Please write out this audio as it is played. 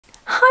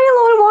Hi,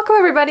 hello, and welcome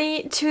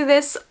everybody to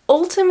this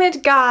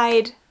ultimate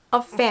guide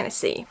of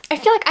fantasy. I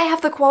feel like I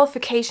have the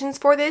qualifications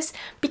for this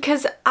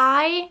because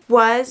I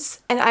was,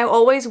 and I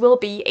always will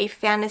be, a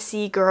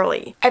fantasy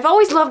girly. I've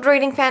always loved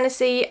reading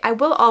fantasy. I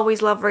will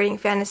always love reading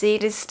fantasy.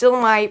 It is still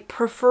my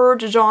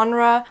preferred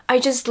genre. I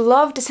just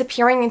love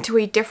disappearing into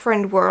a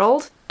different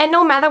world. And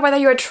no matter whether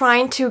you're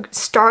trying to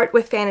start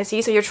with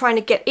fantasy, so you're trying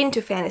to get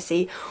into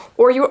fantasy,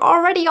 or you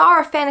already are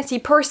a fantasy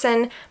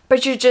person,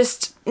 but you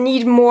just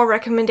need more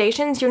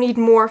recommendations, you need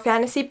more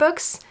fantasy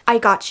books, I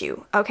got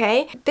you,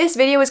 okay? This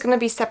video is going to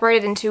be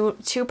separated into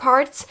two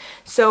parts.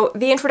 So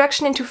the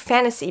introduction into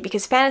fantasy,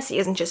 because fantasy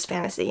isn't just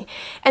fantasy,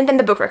 and then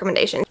the book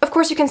recommendations. Of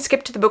course, you can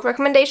skip to the book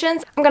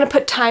recommendations. I'm going to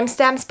put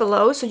timestamps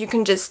below so you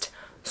can just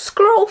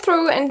scroll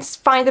through and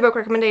find the book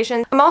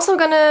recommendations. I'm also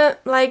gonna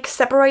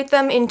separate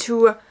them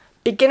into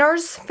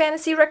beginners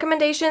fantasy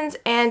recommendations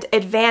and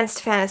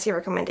advanced fantasy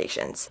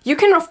recommendations. You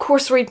can of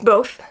course read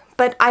both,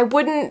 but I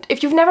wouldn't,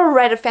 if you've never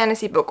read a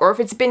fantasy book or if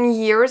it's been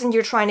years and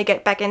you're trying to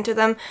get back into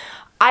them,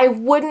 I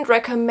wouldn't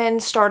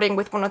recommend starting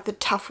with one of the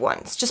tough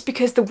ones, just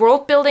because the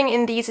world building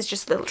in these is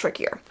just a little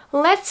trickier.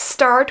 Let's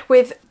start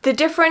with the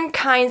different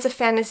kinds of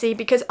fantasy,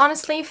 because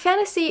honestly,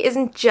 fantasy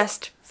isn't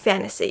just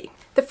fantasy.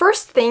 The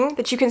first thing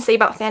that you can say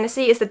about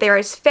fantasy is that there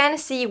is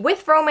fantasy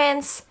with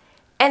romance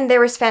and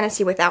there is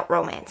fantasy without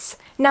romance.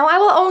 Now, I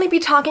will only be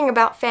talking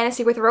about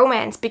fantasy with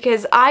romance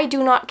because I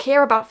do not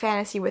care about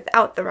fantasy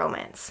without the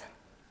romance.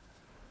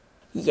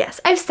 Yes,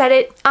 I've said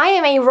it. I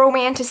am a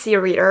romantasy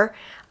reader.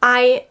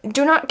 I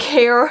do not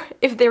care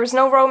if there is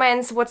no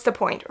romance. What's the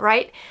point,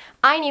 right?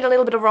 I need a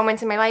little bit of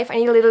romance in my life. I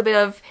need a little bit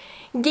of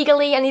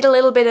giggly. I need a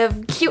little bit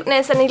of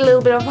cuteness. I need a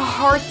little bit of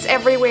hearts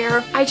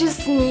everywhere. I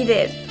just need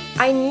it.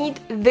 I need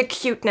the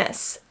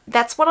cuteness.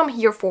 That's what I'm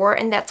here for,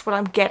 and that's what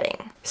I'm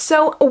getting.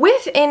 So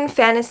within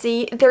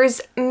fantasy, there's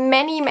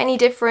many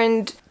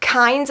different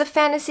kinds of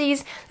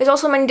fantasies. There's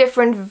also many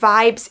different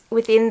vibes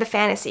within the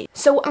fantasy.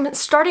 So I'm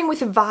starting with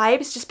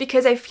vibes just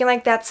because I feel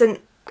like that's a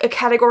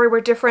category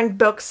where different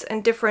books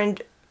and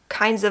different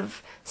kinds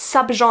of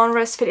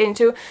subgenres fit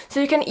into. So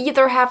you can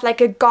either have like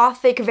a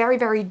gothic,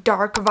 very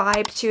dark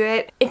vibe to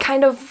it. It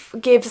kind of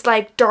gives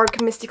like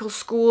dark mystical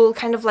school,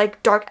 kind of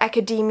like dark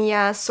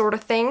academia sort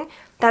of thing.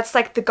 That's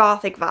like the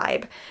gothic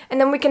vibe. And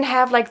then we can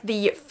have like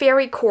the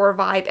fairy core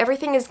vibe.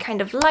 Everything is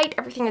kind of light,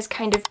 everything is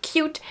kind of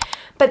cute,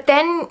 but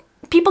then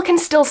people can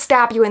still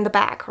stab you in the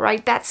back,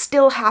 right? That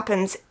still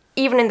happens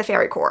even in the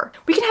fairy core.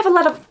 We can have a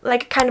lot of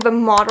like kind of a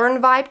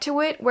modern vibe to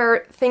it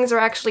where things are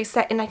actually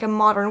set in like a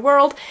modern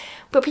world,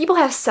 but people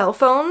have cell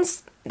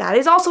phones. That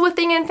is also a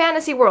thing in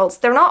fantasy worlds.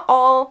 They're not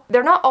all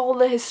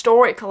the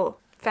historical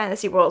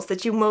fantasy worlds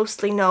that you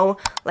mostly know,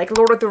 like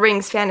Lord of the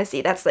Rings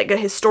fantasy. That's like a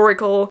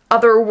historical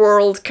other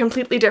world,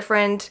 completely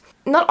different.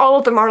 Not all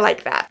of them are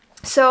like that.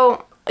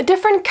 So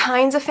different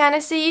kinds of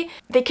fantasy,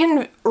 they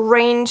can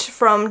range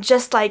from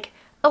just like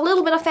a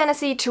little bit of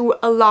fantasy to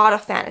a lot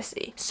of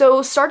fantasy.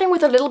 So starting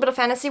with a little bit of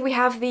fantasy, we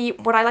have the,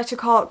 what I like to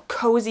call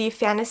cozy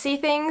fantasy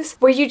things,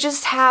 where you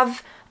just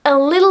have a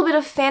little bit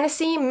of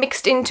fantasy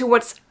mixed into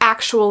what's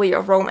actually a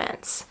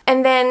romance.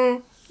 And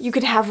then you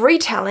could have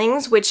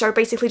retellings, which are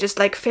basically just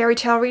like fairy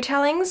tale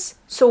retellings.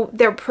 So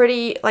they're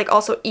pretty, like,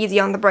 also easy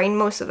on the brain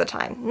most of the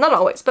time. Not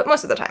always, but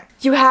most of the time.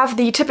 You have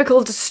the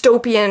typical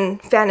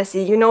dystopian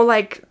fantasy, you know,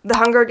 like the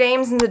Hunger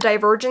Games and the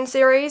Divergent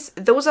series.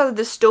 Those are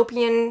the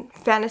dystopian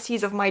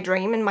fantasies of my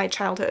dream in my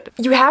childhood.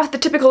 You have the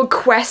typical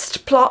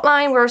quest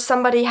plotline where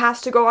somebody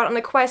has to go out on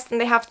a quest and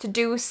they have to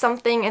do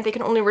something and they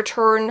can only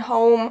return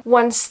home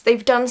once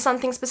they've done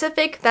something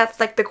specific. That's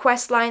like the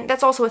quest line.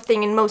 That's also a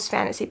thing in most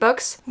fantasy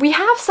books. We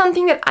have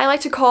something that I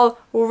like to call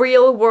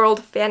real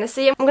world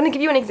fantasy. I'm gonna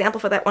give you an example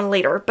for that one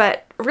later,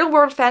 but real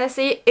world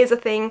fantasy is a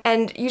thing,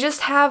 and you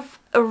just have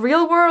a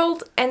real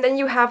world and then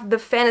you have the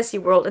fantasy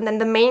world, and then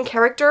the main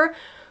character,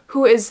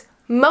 who is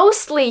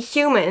mostly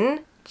human,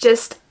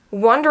 just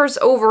wanders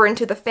over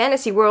into the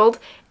fantasy world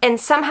and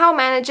somehow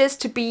manages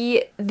to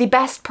be the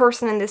best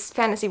person in this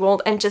fantasy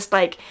world and just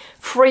like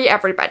free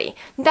everybody.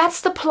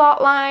 That's the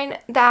plot line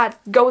that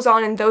goes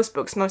on in those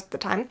books most of the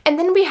time. And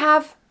then we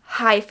have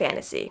high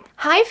fantasy.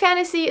 High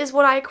fantasy is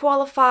what I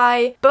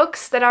qualify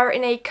books that are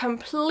in a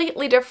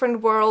completely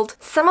different world.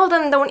 Some of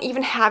them don't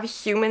even have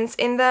humans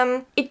in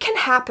them. It can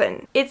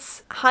happen.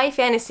 It's high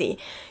fantasy.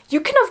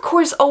 You can of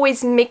course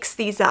always mix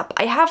these up.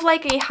 I have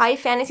like a high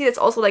fantasy that's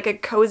also like a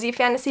cozy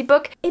fantasy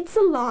book. It's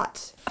a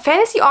lot.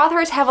 Fantasy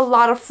authors have a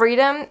lot of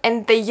freedom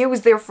and they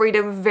use their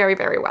freedom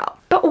very well.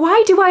 But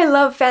why do I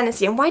love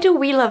fantasy and why do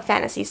we love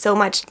fantasy so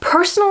much?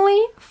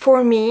 Personally,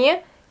 for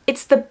me,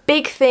 it's the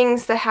big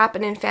things that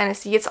happen in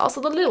fantasy. It's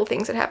also the little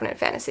things that happen in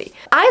fantasy.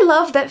 I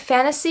love that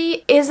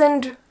fantasy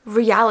isn't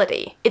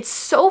reality. It's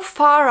so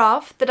far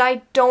off that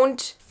I don't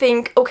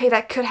think, okay,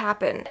 that could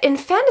happen. In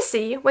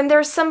fantasy, when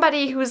there's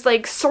somebody who's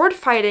like sword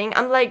fighting,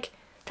 I'm like,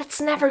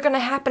 that's never gonna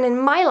happen in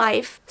my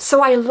life.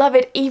 So I love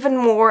it even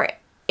more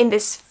in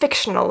this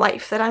fictional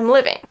life that I'm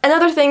living.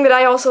 Another thing that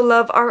I also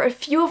love are a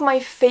few of my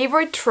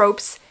favorite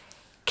tropes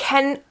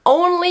can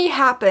only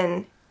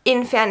happen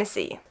in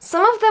fantasy.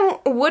 Some of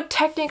them would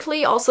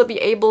technically also be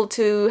able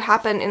to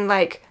happen in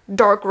like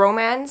dark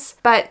romance,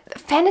 but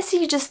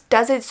fantasy just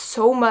does it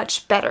so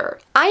much better.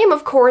 I am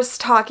of course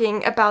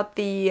talking about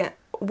the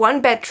one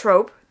bed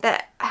trope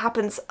that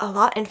happens a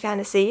lot in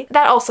fantasy.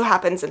 That also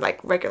happens in like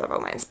regular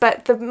romance,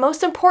 but the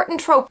most important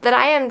trope that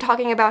I am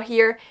talking about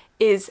here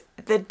is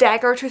the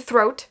dagger to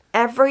throat.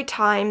 Every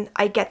time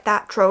I get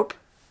that trope,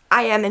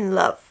 I am in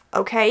love.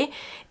 Okay?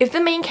 If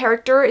the main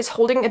character is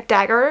holding a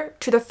dagger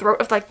to the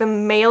throat of like the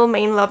male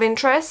main love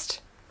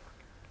interest,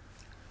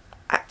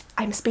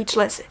 I'm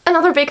speechless.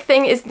 Another big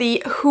thing is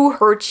the who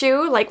hurt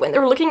you, like when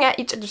they're looking at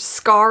each other's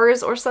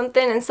scars or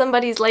something and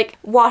somebody's like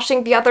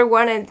washing the other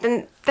one and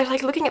then they're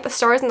like looking at the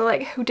stars and they're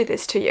like, who did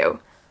this to you?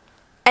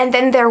 And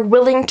then they're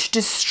willing to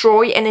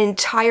destroy an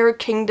entire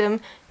kingdom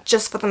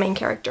just for the main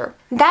character.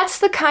 That's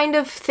the kind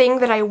of thing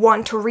that I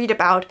want to read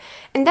about,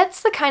 and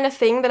that's the kind of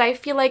thing that I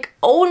feel like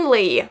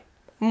only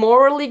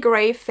morally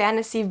gray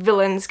fantasy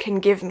villains can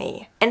give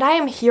me. And I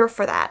am here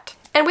for that.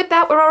 And with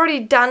that, we're already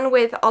done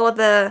with all of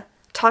the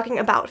talking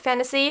about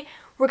fantasy.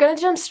 We're gonna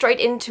jump straight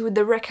into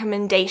the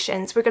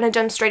recommendations. We're gonna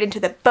jump straight into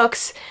the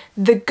books,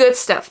 the good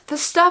stuff, the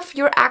stuff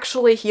you're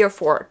actually here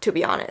for, to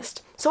be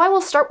honest. So I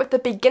will start with the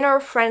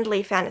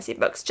beginner-friendly fantasy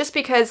books, just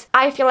because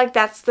I feel like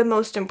that's the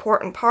most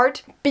important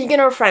part.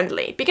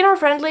 Beginner-friendly.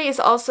 Beginner-friendly is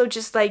also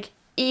just like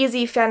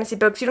easy fantasy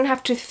books. You don't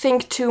have to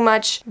think too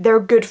much. They're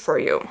good for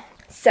you.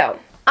 So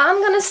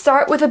I'm gonna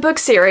start with a book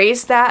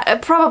series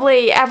that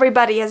probably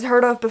everybody has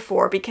heard of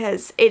before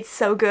because it's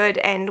so good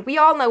and we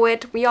all know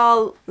it, we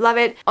all love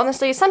it.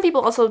 Honestly, some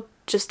people also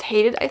just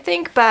hate it, I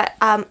think, but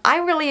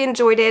I really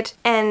enjoyed it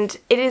and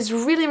it is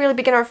really, really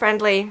beginner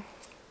friendly.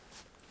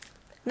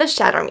 The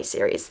Shatter Me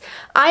series.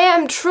 I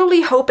am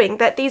truly hoping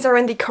that these are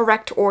in the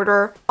correct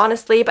order,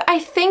 honestly, but I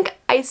think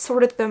I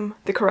sorted them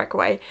the correct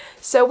way.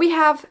 So we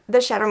have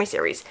the Shatter Me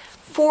series.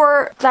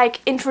 For, like,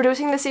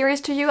 introducing the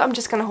series to you, I'm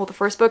just gonna hold the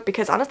first book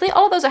because, honestly,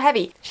 all of those are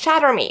heavy.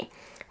 Shatter Me.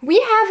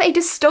 We have a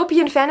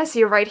dystopian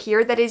fantasy right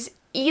here that is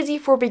easy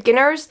for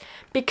beginners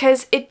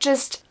because it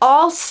just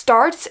all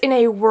starts in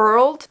a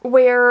world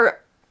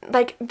where,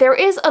 like, there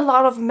is a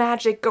lot of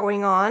magic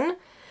going on,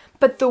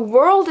 but the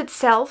world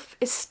itself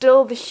is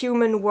still the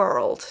human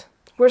world.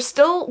 We're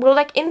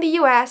like in the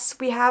US,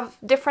 we have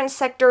different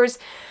sectors.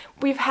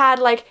 We've had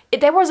like,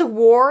 there was a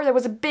war, there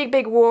was a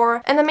big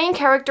war, and the main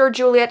character,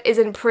 Juliet, is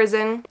in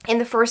prison. In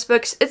the first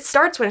book, it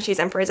starts when she's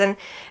in prison,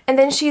 and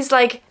then she's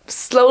like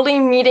slowly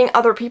meeting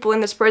other people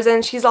in this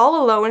prison. She's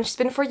all alone, she's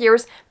been for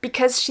years,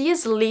 because she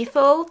is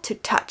lethal to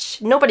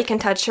touch. Nobody can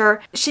touch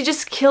her. She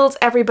just kills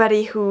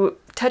everybody who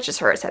touches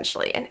her,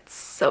 essentially, and it's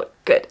so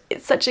good.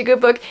 It's such a good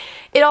book.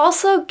 It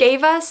also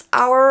gave us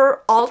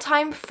our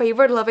all-time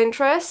favorite love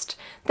interest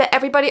that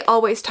everybody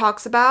always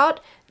talks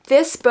about.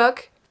 This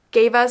book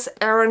gave us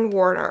Aaron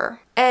Warner.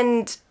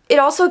 And it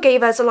also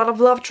gave us a lot of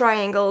love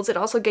triangles, it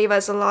also gave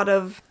us a lot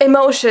of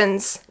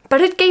emotions,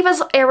 but it gave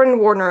us Aaron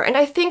Warner, and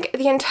I think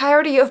the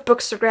entirety of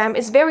Bookstagram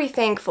is very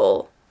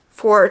thankful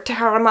for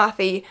Tahereh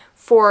Mafi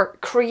for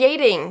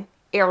creating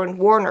Aaron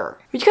Warner.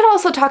 We could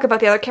also talk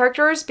about the other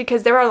characters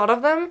because there are a lot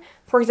of them.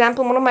 For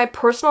example, one of my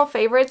personal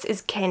favorites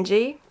is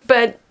Kenji,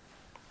 but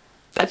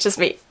that's just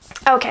me.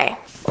 Okay,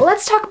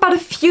 let's talk about a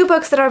few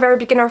books that are very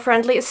beginner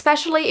friendly,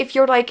 especially if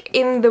you're like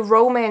in the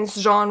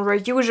romance genre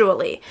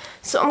usually.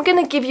 So I'm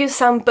gonna give you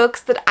some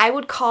books that I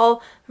would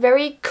call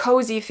very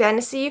cozy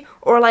fantasy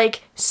or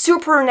like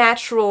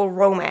supernatural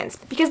romance,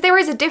 because there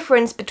is a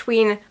difference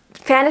between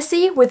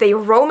fantasy with a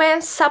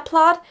romance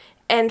subplot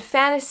and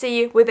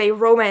fantasy with a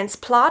romance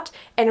plot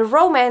and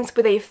romance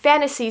with a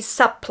fantasy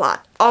subplot.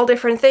 All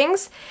different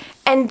things.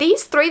 And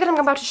these three that I'm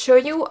about to show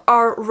you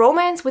are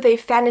romance with a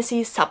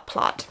fantasy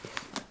subplot.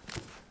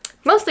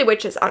 Mostly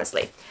witches,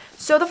 honestly.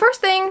 So the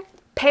first thing,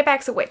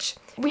 Payback's a witch.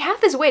 We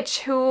have this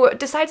witch who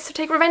decides to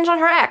take revenge on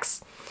her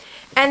ex.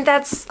 And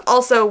that's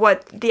also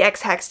what the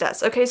ex-hex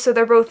does, okay? So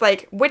they're both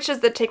like witches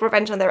that take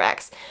revenge on their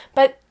ex.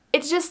 But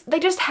it's just, they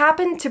just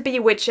happen to be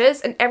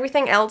witches and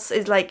everything else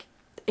is like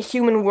a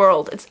human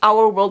world. It's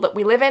our world that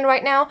we live in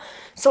right now.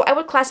 So I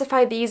would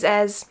classify these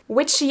as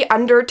witchy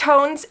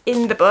undertones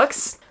in the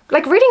books.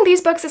 Like, reading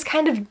these books is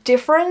kind of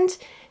different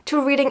to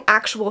reading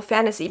actual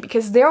fantasy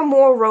because they're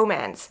more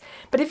romance.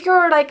 But if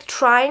you're like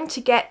trying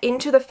to get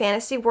into the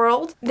fantasy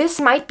world,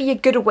 this might be a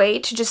good way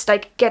to just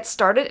like get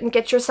started and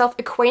get yourself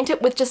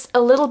acquainted with just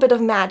a little bit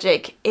of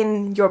magic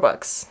in your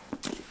books.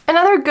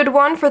 Another good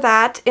one for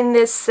that in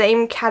this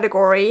same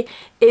category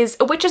is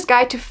A Witch's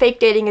Guide to Fake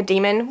Dating a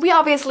Demon. We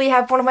obviously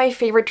have one of my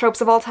favorite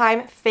tropes of all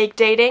time, fake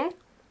dating.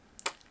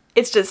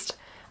 It's just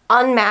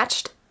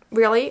unmatched,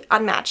 really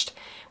unmatched.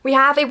 We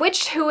have a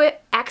witch who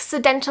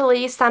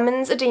accidentally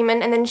summons a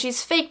demon and then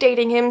she's fake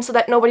dating him so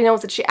that nobody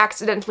knows that she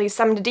accidentally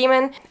summoned a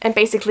demon and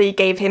basically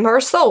gave him her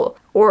soul.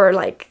 Or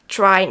like,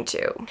 trying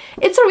to.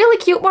 It's a really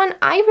cute one.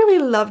 I really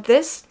loved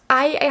this.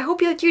 I hope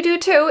that you do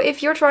too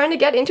if you're trying to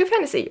get into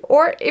fantasy.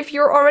 Or if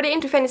you're already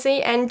into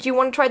fantasy and you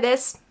want to try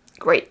this,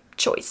 great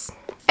choice.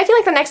 I feel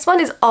like the next one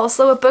is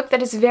also a book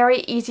that is very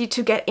easy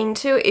to get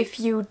into if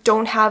you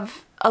don't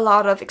have a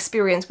lot of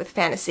experience with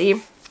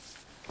fantasy.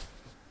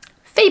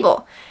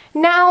 Fable.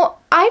 Now,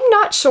 I'm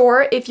not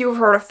sure if you've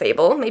heard of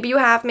Fable. Maybe you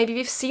have, maybe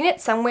you've seen it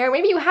somewhere,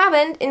 maybe you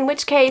haven't, in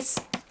which case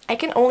I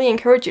can only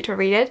encourage you to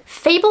read it.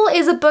 Fable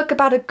is a book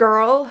about a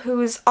girl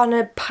who's on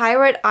a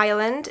pirate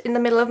island in the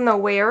middle of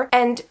nowhere,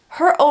 and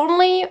her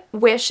only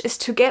wish is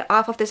to get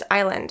off of this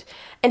island.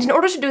 And in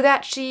order to do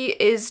that, she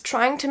is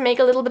trying to make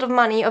a little bit of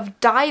money of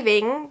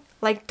diving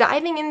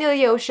into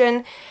the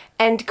ocean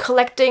and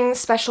collecting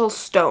special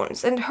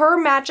stones. And her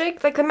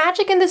magic, like the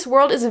magic in this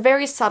world, is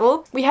very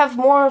subtle. We have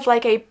more of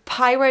like a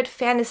pirate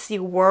fantasy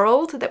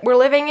world that we're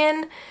living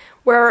in,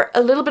 where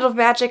a little bit of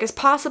magic is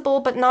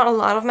possible, but not a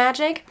lot of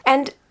magic.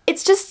 And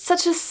it's just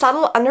such a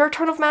subtle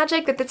undertone of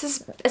magic that this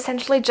is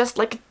essentially just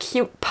like a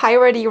cute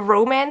piratey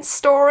romance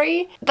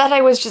story that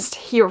I was just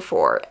here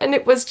for. And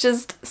it was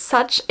just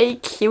such a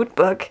cute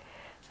book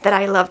that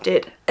I loved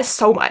it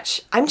so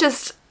much. I'm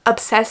just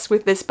obsessed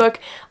with this book.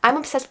 I'm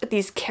obsessed with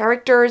these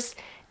characters.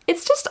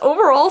 It's just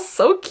overall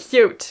so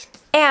cute.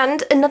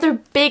 And another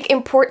big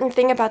important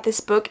thing about this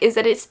book is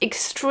that it's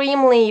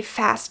extremely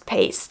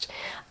fast-paced.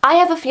 I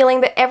have a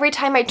feeling that every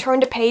time I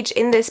turned a page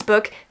in this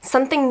book,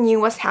 something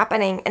new was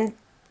happening, and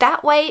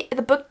that way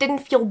the book didn't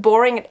feel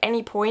boring at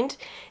any point.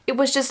 It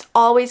was just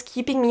always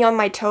keeping me on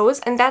my toes,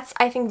 and that's,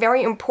 I think,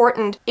 very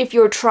important if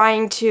you're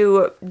trying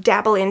to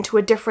dabble into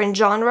a different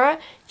genre.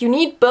 You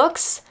need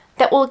books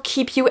that will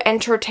keep you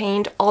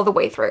entertained all the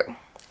way through.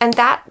 And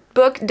that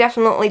book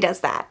definitely does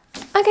that.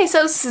 Okay,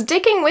 so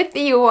sticking with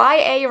the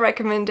YA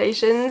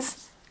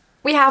recommendations,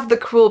 we have The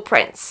Cruel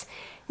Prince.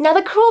 Now,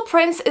 The Cruel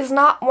Prince is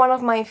not one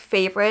of my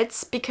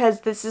favorites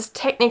because this is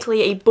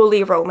technically a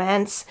bully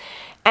romance,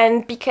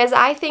 and because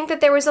I think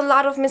that there is a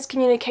lot of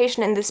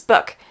miscommunication in this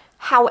book.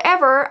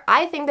 However,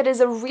 I think that is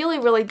a really,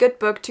 really good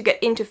book to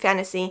get into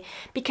fantasy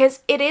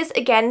because it is,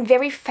 again,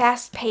 very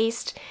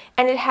fast-paced,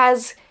 and it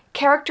has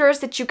characters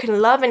that you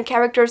can love and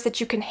characters that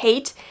you can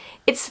hate.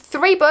 It's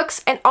 3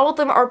 books and all of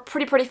them are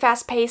pretty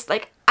fast-paced.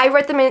 Like, I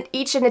read them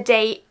each in a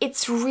day.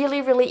 It's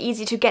really, really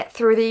easy to get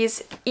through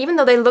these. Even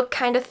though they look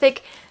kind of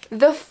thick,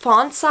 the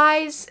font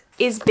size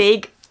is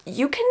big.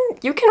 You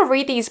can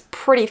read these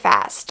pretty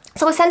fast.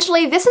 So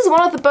essentially, this is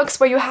one of the books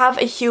where you have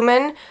a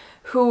human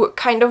who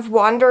kind of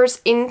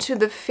wanders into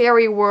the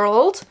fairy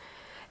world.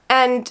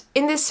 And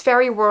in this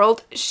fairy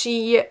world,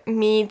 she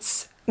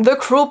meets the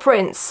Cruel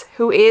Prince,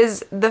 who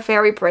is the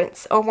fairy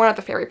prince, or one of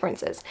the fairy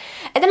princes.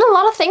 And then a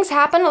lot of things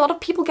happen, a lot of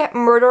people get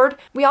murdered.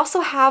 We also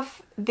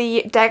have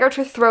the dagger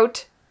to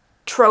throat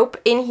trope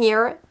in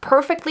here,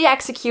 perfectly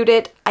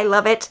executed. I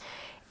love it.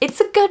 It's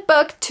a good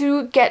book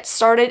to get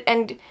started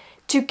and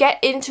to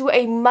get into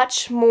a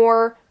much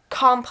more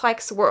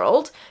complex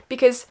world,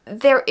 because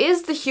there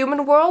is the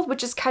human world,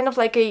 which is kind of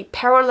like a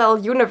parallel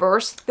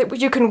universe that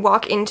you can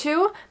walk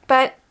into,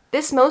 but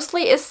this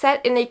mostly is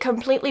set in a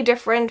completely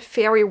different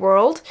fairy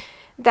world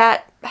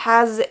that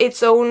has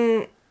its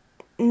own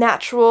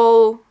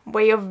natural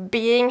way of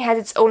being, has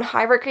its own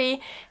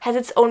hierarchy, has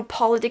its own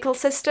political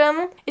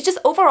system. It's just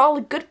overall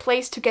a good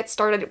place to get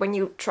started when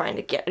you're trying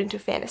to get into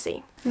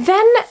fantasy.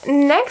 Then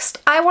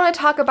next, I want to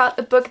talk about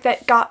a book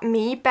that got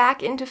me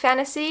back into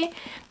fantasy,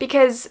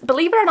 because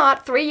believe it or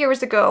not, 3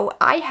 years ago,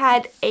 I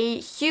had a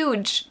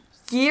huge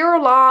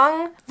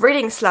year-long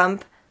reading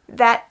slump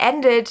that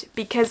ended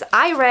because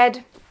I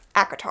read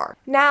ACOTAR.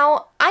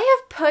 Now, I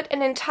have put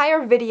an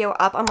entire video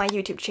up on my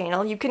YouTube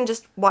channel. You can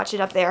just watch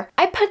it up there.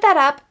 I put that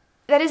up.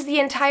 That is the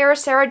entire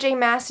Sarah J.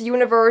 Maas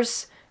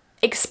universe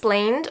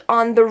explained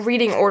on the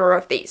reading order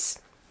of these.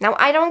 Now,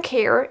 I don't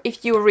care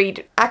if you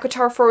read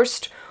ACOTAR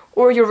first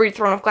or you read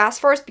Throne of Glass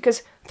first,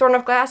 because Throne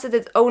of Glass is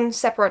its own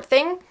separate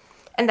thing,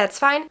 and that's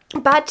fine.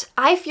 But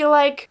I feel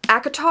like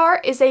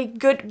ACOTAR is a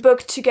good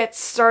book to get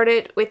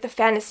started with the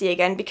fantasy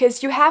again,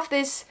 because you have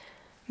this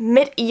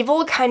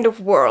medieval kind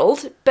of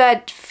world,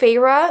 but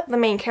Feyre, the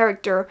main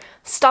character,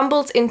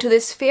 stumbles into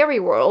this fairy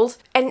world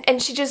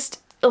and she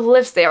just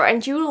lives there,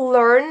 and you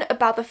learn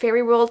about the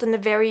fairy world in a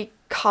very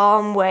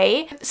calm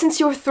way. Since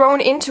you're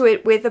thrown into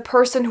it with a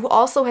person who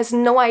also has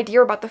no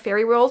idea about the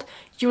fairy world,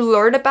 you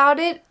learn about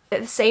it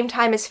at the same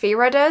time as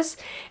Feyre does,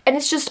 and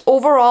it's just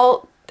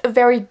overall a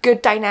very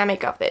good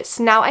dynamic of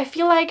this. Now, I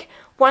feel like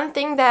one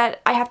thing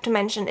that I have to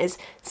mention is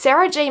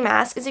Sarah J.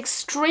 Maas is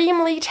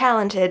extremely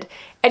talented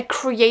at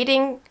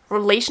creating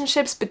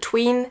relationships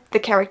between the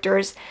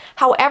characters.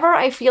 However,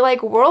 I feel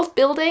like world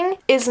building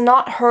is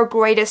not her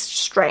greatest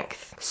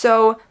strength.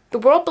 So the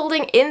world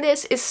building in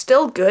this is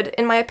still good,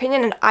 in my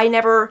opinion, and I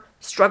never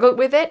struggled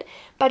with it,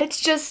 but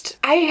it's just,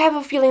 I have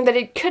a feeling that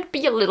it could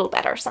be a little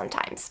better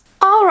sometimes.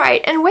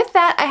 Alright, and with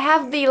that, I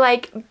have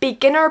the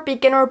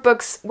beginner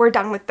books. We're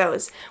done with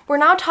those. We're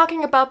now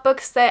talking about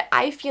books that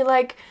I feel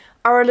like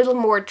are a little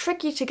more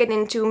tricky to get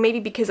into, maybe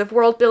because of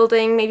world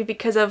building, maybe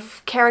because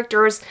of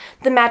characters,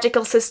 the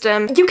magical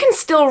system. You can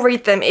still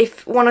read them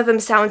if one of them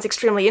sounds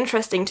extremely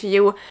interesting to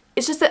you.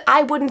 It's just that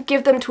I wouldn't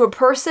give them to a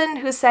person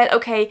who said,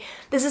 okay,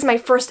 this is my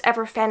first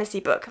ever fantasy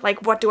book,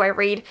 like, what do I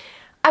read?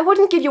 I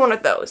wouldn't give you one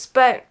of those,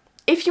 but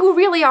if you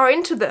really are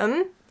into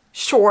them,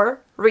 sure,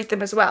 read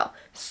them as well.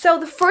 So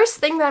the first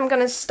thing that I'm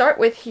gonna start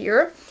with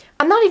here,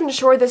 I'm not even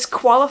sure this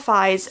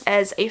qualifies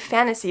as a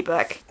fantasy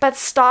book, but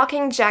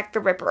Stalking Jack the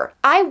Ripper.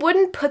 I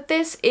wouldn't put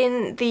this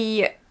in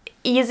the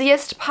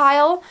easiest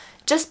pile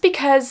just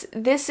because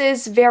this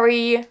is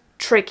very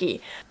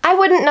tricky. I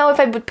wouldn't know if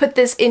I would put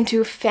this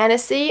into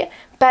fantasy,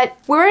 but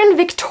we're in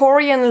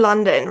Victorian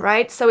London,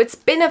 right? So it's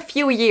been a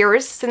few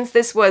years since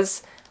this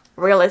was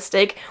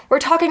realistic. We're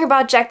talking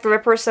about Jack the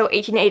Ripper, so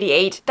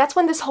 1888. That's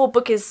when this whole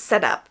book is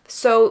set up.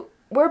 So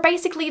we're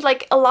basically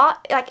like a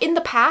lot like in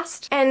the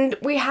past, and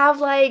we have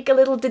like a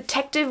little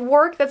detective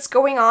work that's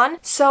going on.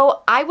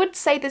 So I would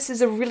say this is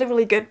a really,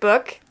 really good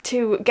book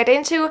to get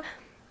into.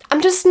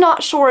 I'm just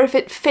not sure if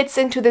it fits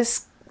into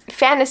this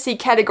fantasy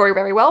category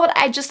very well, but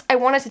I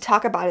wanted to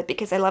talk about it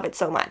because I love it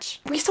so much.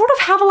 We sort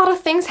of have a lot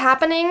of things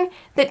happening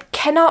that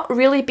cannot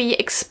really be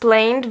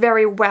explained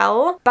very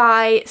well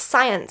by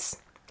science.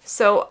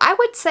 So I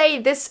would say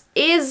this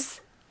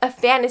is a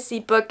fantasy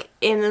book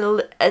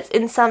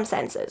in some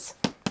senses.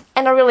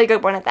 And a really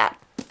good one at that.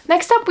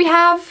 Next up we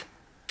have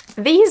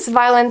These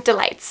Violent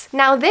Delights.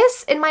 Now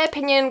this, in my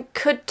opinion,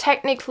 could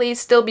technically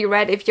still be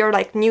read if you're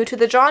like new to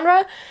the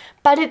genre,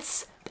 but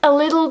it's a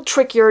little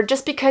trickier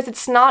just because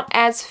it's not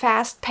as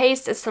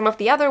fast-paced as some of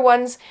the other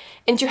ones,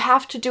 and you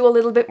have to do a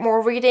little bit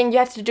more reading, you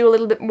have to do a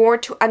little bit more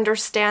to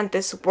understand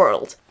this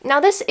world. Now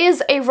this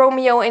is a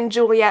Romeo and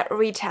Juliet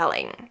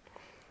retelling.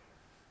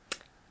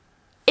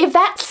 If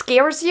that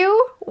scares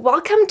you,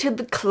 welcome to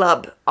the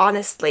club,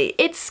 honestly.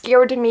 It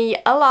scared me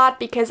a lot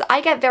because I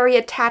get very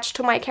attached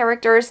to my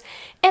characters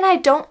and I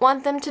don't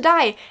want them to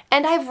die.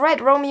 And I've read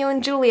Romeo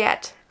and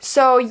Juliet.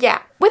 So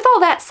yeah, with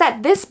all that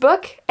said, this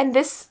book and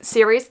this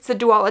series, it's a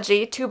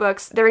duology, 2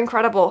 books, they're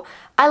incredible.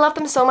 I love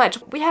them so much.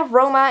 We have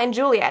Roma and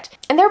Juliet,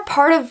 and they're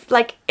part of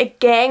like a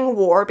gang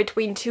war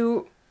between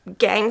 2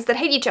 gangs that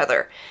hate each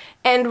other.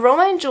 And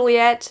Roma and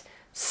Juliet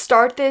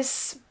start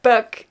this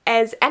book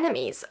as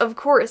enemies, of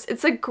course.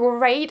 It's a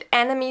great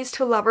enemies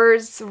to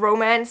lovers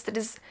romance that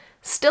is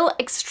still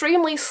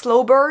extremely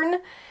slow burn,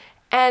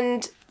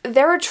 and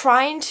they're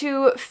trying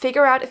to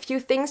figure out a few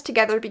things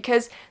together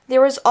because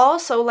there is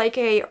also like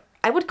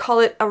I would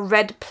call it a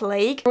red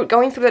plague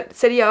going through the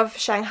city of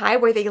Shanghai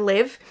where they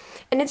live,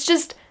 and it's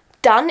just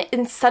done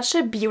in such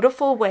a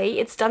beautiful way.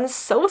 It's done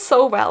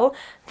so well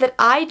that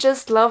I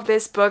just love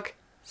this book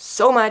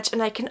so much,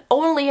 and I can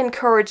only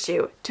encourage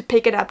you to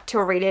pick it up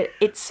to read it.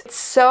 It's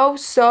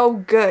so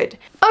good.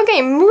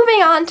 Okay,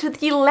 moving on to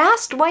the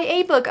last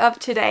YA book of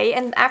today,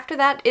 and after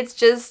that it's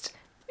just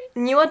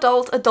new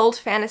adult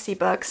fantasy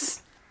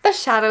books. The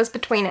Shadows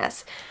Between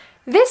Us.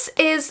 This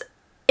is,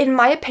 in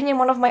my opinion,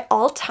 one of my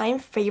all-time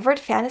favorite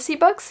fantasy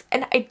books,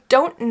 and I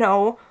don't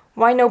know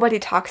why nobody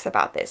talks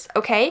about this,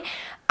 okay?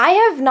 I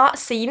have not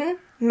seen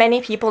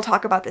many people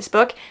talk about this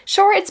book.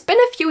 Sure, it's been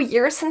a few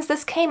years since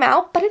this came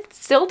out, but it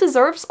still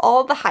deserves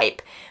all the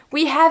hype.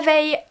 We have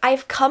a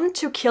I've come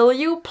to kill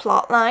you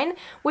plotline,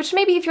 which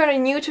maybe if you're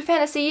new to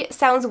fantasy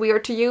sounds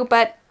weird to you,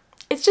 but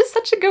it's just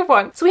such a good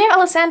one. So we have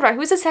Alessandra,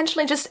 who's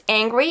essentially just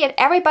angry and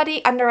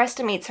everybody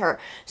underestimates her.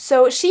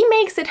 So she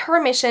makes it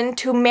her mission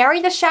to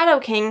marry the Shadow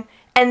King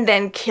and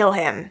then kill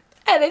him.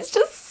 And it's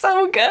just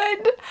so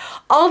good.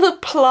 All the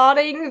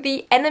plotting,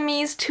 the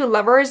enemies to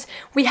lovers.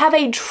 We have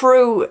a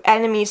true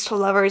enemies to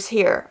lovers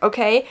here,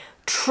 okay?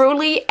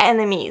 Truly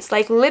enemies,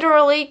 like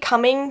literally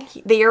coming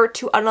there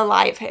to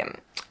unalive him.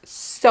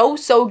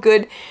 So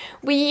good.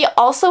 We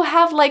also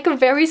have like a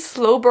very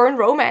slow burn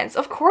romance,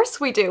 of course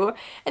we do.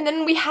 And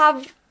then we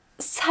have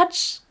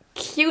such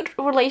cute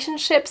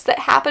relationships that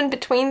happen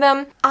between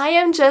them. I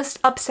am just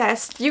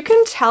obsessed. You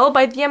can tell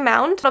by the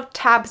amount of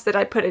tabs that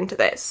I put into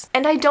this.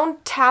 And I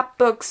don't tab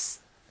books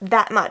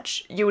that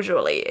much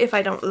usually if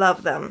I don't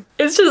love them.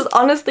 It's just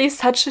honestly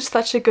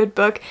such a good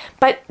book,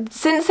 but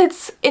since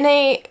it's in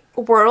a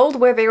world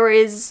where there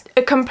is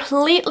a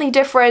completely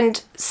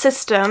different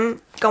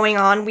system going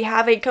on, we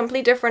have a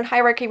completely different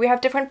hierarchy, we have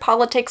different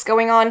politics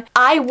going on,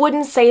 I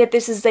wouldn't say that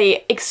this is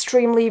a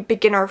extremely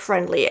beginner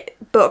friendly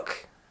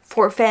book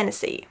for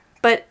fantasy.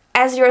 But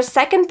as your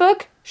second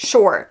book,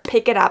 sure,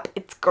 pick it up,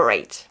 it's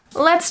great.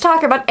 Let's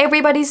talk about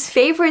everybody's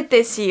favorite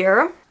this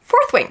year,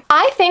 Fourth Wing.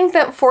 I think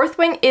that Fourth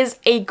Wing is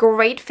a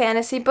great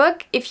fantasy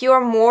book if you're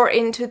more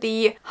into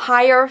the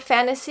higher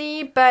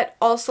fantasy, but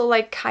also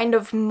like kind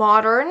of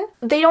modern.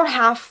 They don't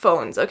have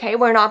phones, okay?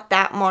 We're not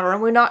that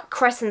modern. We're not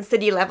Crescent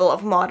City level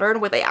of modern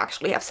where they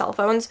actually have cell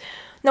phones.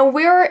 No,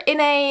 we're in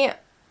a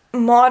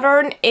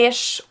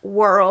modern-ish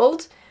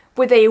world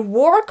with a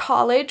war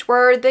college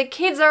where the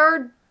kids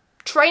are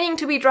training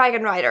to be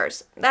dragon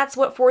riders. That's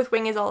what Fourth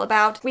Wing is all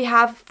about. We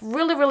have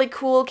really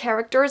cool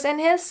characters in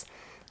his,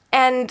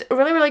 and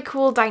really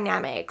cool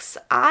dynamics.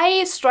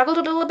 I struggled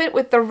a little bit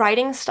with the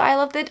writing style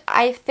of it.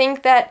 I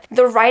think that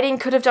the writing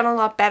could have done a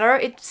lot better.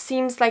 It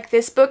seems like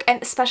this book,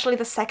 and especially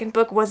the second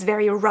book, was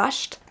very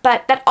rushed.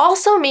 But that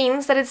also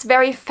means that it's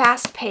very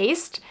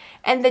fast-paced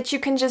and that you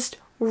can just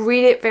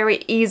read it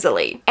very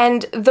easily.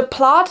 And the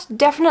plot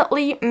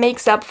definitely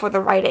makes up for the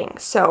writing.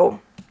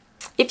 So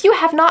if you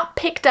have not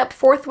picked up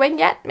Fourth Wing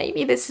yet,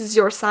 maybe this is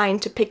your sign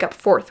to pick up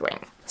Fourth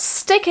Wing.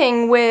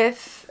 Sticking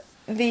with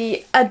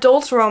the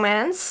adult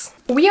romance,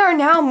 We are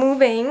now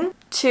moving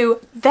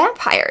to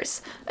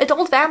vampires,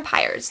 adult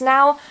vampires.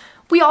 Now,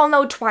 we all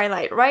know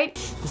Twilight, right?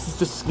 This is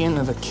the skin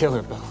of a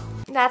killer, Bella.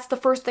 That's the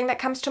first thing that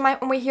comes to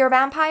mind when we hear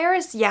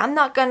vampires. Yeah, I'm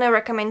not gonna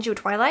recommend you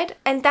Twilight.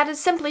 And that is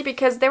simply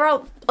because there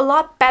are a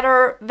lot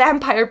better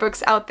vampire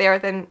books out there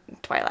than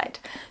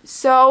Twilight.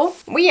 So,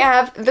 we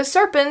have The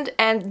Serpent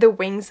and the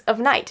Wings of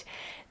Night.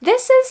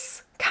 This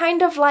is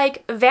kind of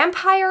like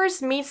vampires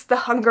meets the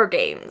Hunger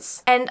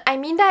Games. And I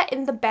mean that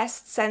in the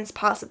best sense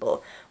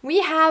possible.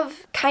 We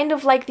have kind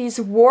of like these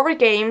war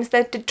games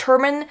that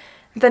determine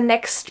the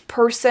next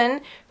person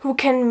who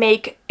can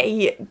make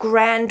a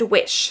grand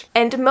wish.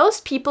 And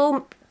most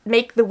people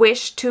make the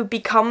wish to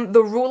become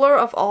the ruler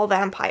of all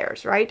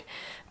vampires, right?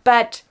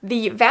 But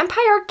the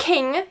vampire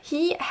king,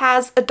 he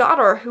has a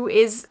daughter who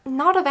is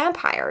not a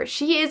vampire.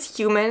 She is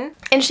human,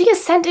 and she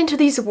is sent into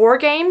these war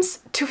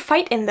games to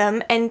fight in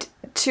them and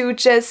to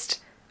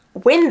just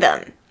win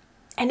them.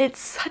 And it's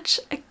such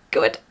a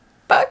good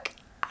book.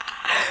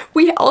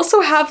 We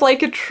also have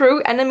like a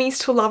true enemies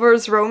to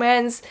lovers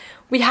romance.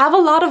 We have a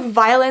lot of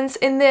violence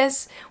in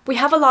this. We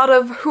have a lot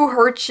of who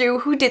hurt you,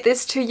 who did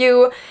this to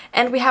you,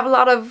 and we have a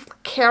lot of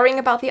caring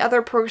about the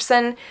other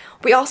person.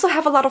 We also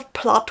have a lot of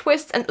plot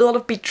twists and a lot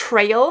of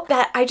betrayal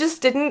that I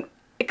just didn't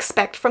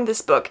expect from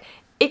this book.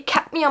 It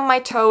kept me on my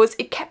toes,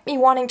 it kept me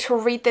wanting to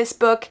read this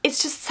book.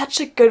 It's just such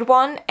a good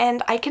one,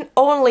 and I can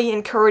only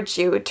encourage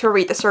you to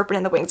read The Serpent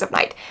and the Wings of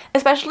Night.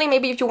 Especially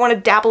maybe if you want to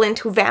dabble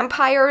into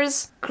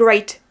vampires.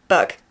 Great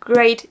book,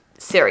 great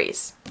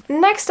series.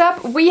 Next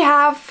up we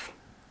have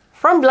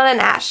From Blood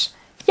and Ash.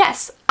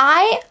 Yes,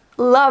 I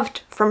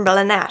loved From Blood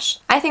and Ash.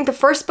 I think the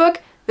first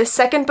book, the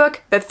second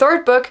book, the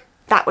third book,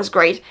 that was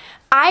great.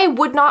 I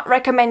would not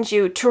recommend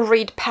you to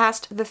read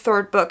past the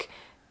third book.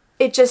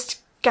 It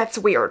just gets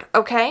weird,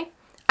 okay?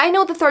 I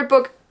know the third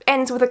book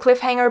ends with a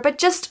cliffhanger, but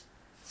just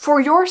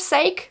for your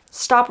sake,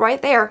 stop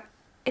right there.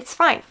 It's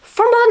fine.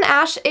 From Blood and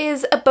Ash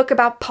is a book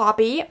about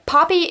Poppy.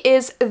 Poppy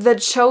is the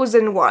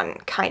chosen one,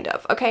 kind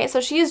of, okay? So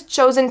she is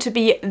chosen to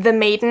be the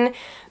maiden,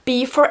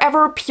 be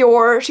forever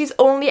pure. She's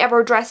only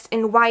ever dressed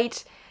in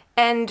white,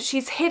 and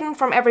she's hidden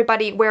from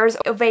everybody, wears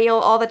a veil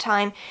all the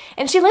time.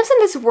 And she lives in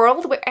this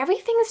world where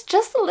everything is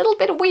just a little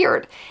bit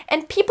weird.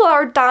 And people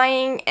are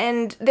dying,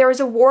 and there is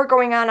a war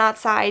going on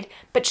outside,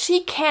 but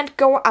she can't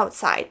go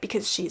outside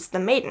because she's the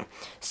maiden.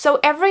 So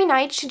every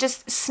night she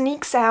just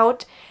sneaks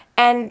out,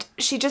 and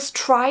she just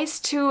tries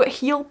to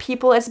heal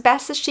people as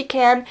best as she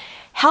can,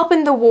 help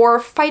in the war,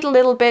 fight a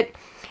little bit.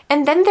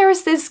 And then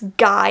there's this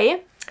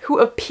guy who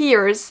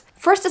appears.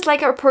 First it's like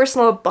her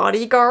personal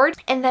bodyguard,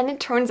 and then it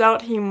turns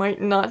out he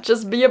might not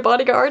just be a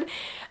bodyguard.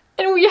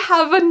 And we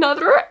have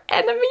another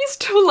enemies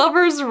to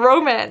lovers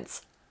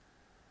romance.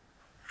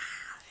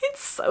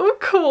 It's so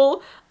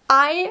cool.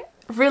 I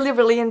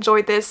really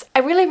enjoyed this. I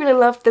really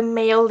loved the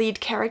male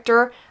lead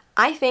character.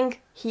 I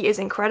think he is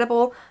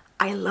incredible.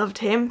 I loved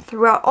him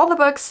throughout all the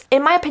books.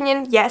 In my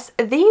opinion, yes,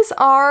 these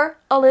are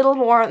a little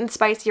more on the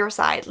spicier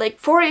side. Like,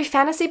 for a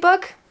fantasy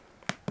book,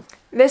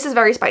 this is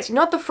very spicy.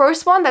 Not the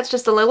first one, that's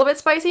just a little bit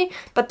spicy,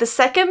 but the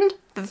second,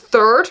 the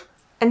third,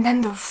 and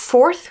then the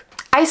fourth.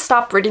 I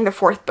stopped reading the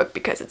fourth book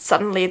because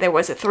suddenly there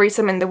was a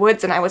threesome in the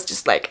woods and I was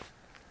just like,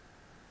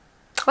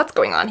 what's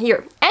going on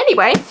here?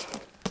 Anyway,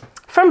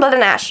 From Blood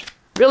and Ash.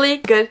 Really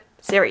good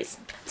series.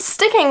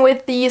 Sticking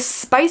with the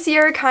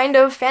spicier kind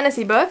of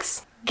fantasy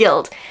books,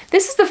 Guild.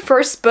 This is the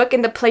first book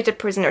in the Plated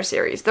Prisoner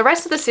series. The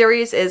rest of the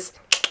series is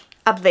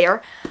up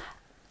there.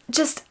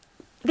 Just,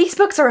 these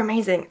books are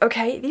amazing,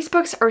 okay? These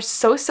books are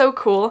so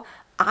cool.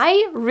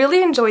 I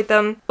really enjoyed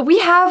them. We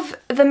have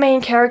the main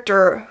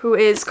character who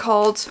is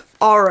called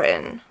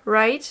Auron,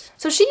 right?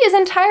 So she is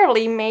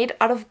entirely made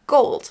out of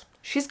gold.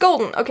 She's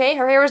golden, okay?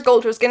 Her hair is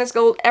gold, her skin is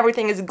gold,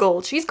 everything is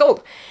gold. She's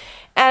gold.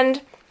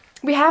 And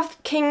we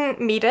have King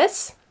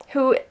Midas,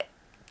 who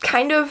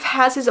kind of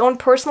has his own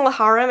personal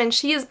harem, and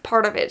she is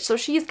part of it. So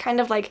she's kind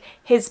of like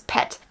his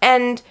pet.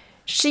 And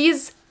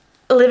she's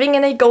living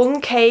in a golden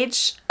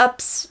cage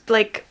up,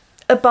 like,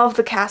 above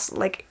the castle,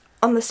 like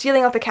on the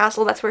ceiling of the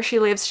castle. That's where she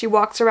lives. She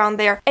walks around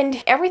there,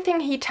 and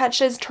everything he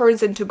touches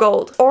turns into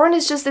gold. Auron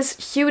is just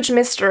this huge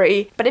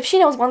mystery, but if she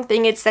knows one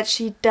thing, it's that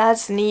she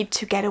does need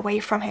to get away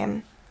from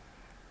him.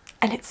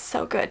 And it's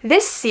so good.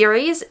 This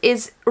series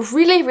is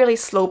really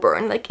slow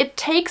burn. Like, it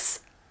takes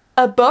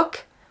a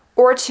book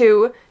or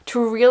two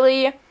to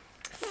really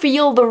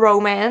feel the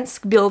romance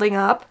building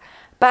up,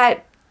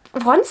 but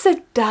once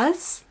it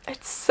does,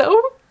 it's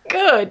so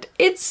good.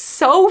 It's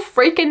so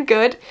freaking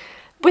good.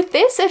 With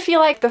this, I feel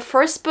like the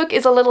first book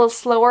is a little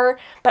slower,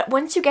 but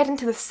once you get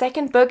into the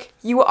second book,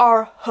 you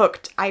are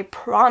hooked, I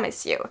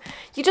promise you.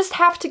 You just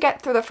have to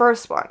get through the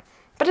first one,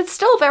 but it's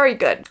still very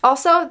good.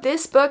 Also,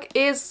 this book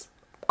is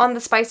on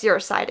the spicier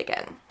side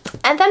again.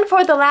 And then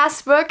for the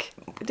last book,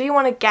 do you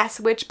want to guess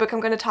which book I'm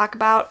going to talk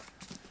about?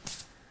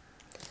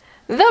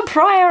 The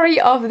Priory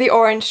of the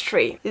Orange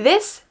Tree.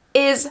 This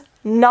is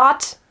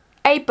not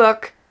a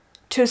book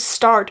to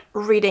start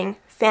reading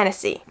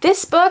fantasy.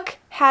 This book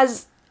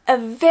has a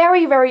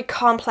very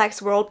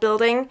complex world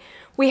building.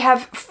 We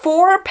have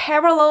 4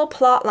 parallel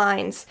plot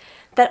lines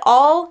that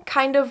all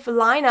kind of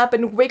line up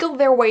and wiggle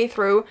their way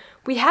through.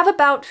 We have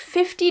about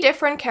 50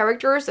 different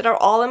characters that are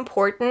all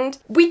important.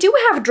 We do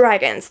have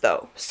dragons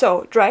though,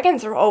 so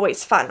dragons are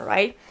always fun,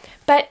 right?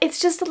 But it's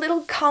just a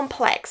little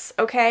complex,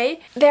 okay?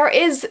 There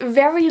is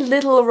very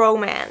little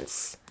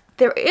romance.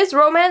 There is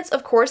romance,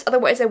 of course,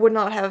 otherwise I would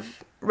not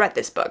have read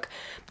this book.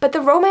 But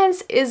the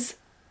romance is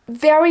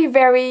very,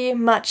 very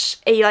much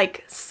a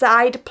like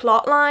side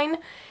plot line,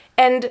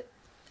 and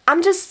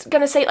I'm just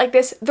gonna say it like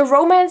this, the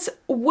romance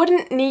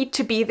wouldn't need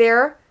to be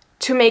there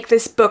to make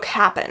this book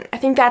happen. I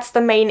think that's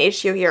the main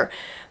issue here.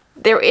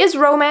 There is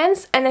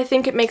romance, and I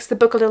think it makes the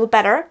book a little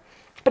better,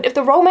 but if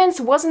the romance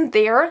wasn't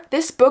there,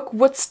 this book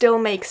would still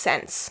make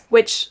sense.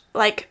 Which,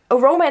 like, a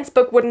romance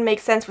book wouldn't make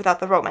sense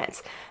without the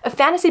romance. A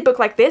fantasy book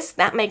like this,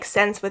 that makes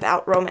sense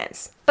without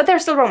romance. But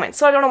there's still romance,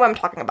 so I don't know what I'm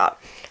talking about.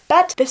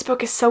 But this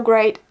book is so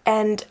great,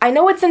 and I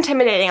know it's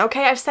intimidating,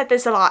 okay? I've said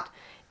this a lot.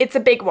 It's a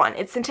big one.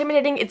 It's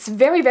intimidating. It's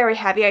very, very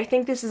heavy. I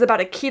think this is about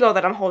 1 kilo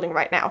that I'm holding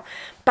right now.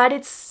 But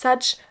it's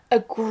such a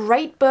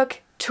great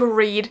book to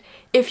read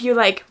if you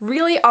like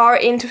really are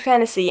into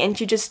fantasy and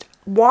you just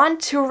want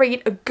to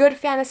read a good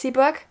fantasy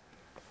book.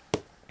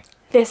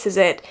 This is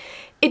it.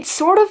 It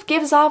sort of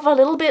gives off a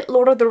little bit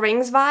Lord of the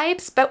Rings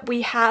vibes, but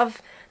we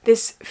have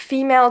this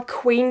female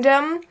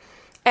queendom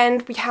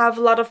and we have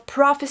a lot of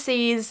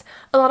prophecies,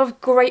 a lot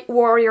of great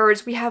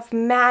warriors, we have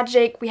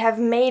magic, we have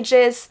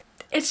mages.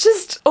 It's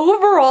just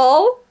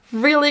overall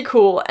really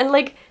cool, and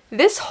like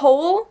this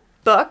whole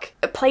book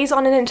plays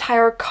on an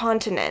entire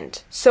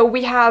continent. So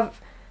we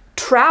have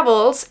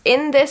travels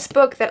in this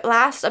book that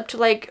last up to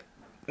like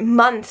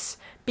months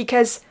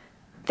because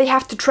they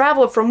have to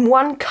travel from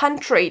one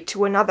country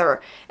to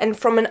another and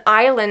from an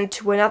island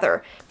to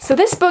another. So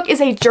this book is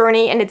a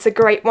journey and it's a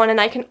great one, and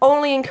I can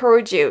only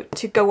encourage you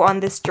to go on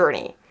this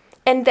journey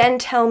and then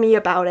tell me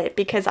about it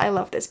because I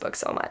love this book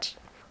so much.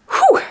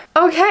 Whew!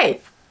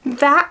 Okay,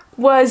 that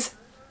was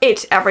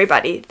it,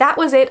 everybody. That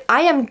was it.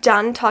 I am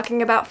done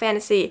talking about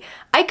fantasy.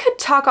 I could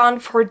talk on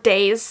for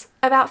days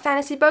about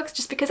fantasy books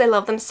just because I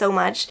love them so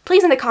much.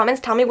 Please in the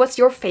comments tell me what's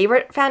your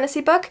favorite fantasy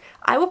book.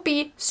 I would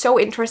be so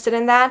interested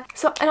in that.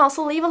 So, and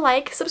also leave a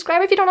like,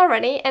 subscribe if you don't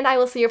already, and I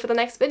will see you for the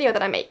next video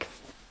that I make.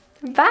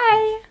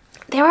 Bye!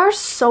 There are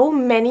so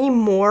many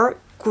more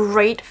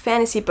great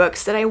fantasy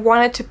books that I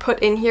wanted to put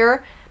in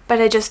here, but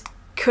I just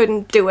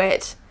couldn't do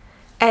it.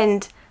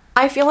 And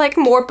I feel like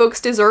more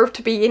books deserve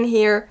to be in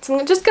here. So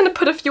I'm just gonna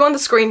put a few on the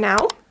screen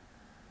now.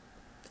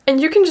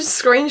 And you can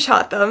just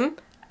screenshot them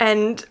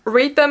and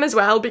read them as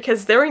well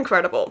because they're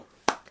incredible.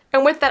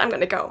 And with that, I'm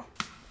gonna go.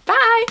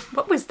 Bye!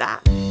 What was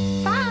that?